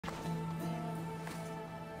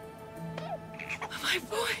My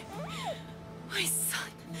boy. My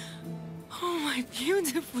son. Oh, my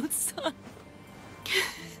beautiful son.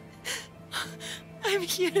 I'm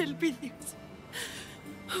here, Elpidios.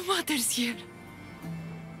 Mother's here.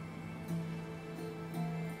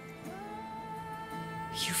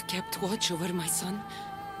 You've kept watch over my son?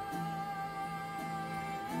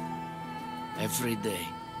 Every day,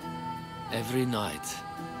 every night,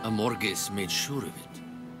 Amorges made sure of it.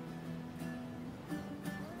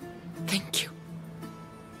 Thank you.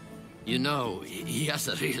 You know, he has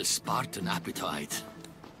a real Spartan appetite.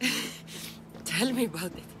 Tell me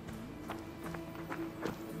about it.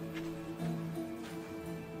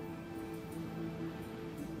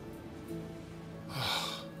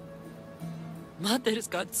 Mother's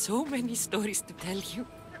got so many stories to tell you.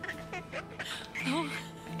 Oh,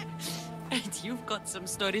 and you've got some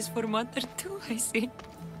stories for Mother too, I see.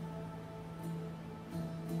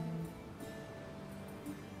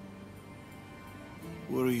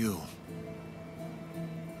 Who are you?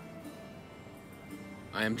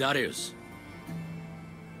 I am Darius,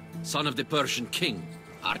 son of the Persian king,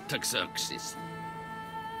 Artaxerxes.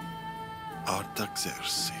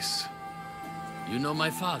 Artaxerxes. You know my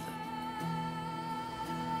father?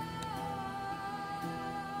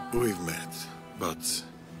 We've met, but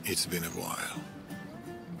it's been a while.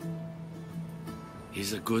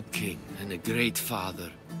 He's a good king and a great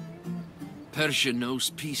father. Persia knows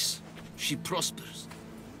peace. She prospers.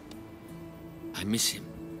 I miss him.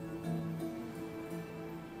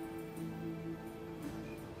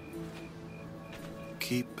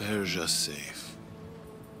 Keep Persia safe.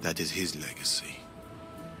 That is his legacy.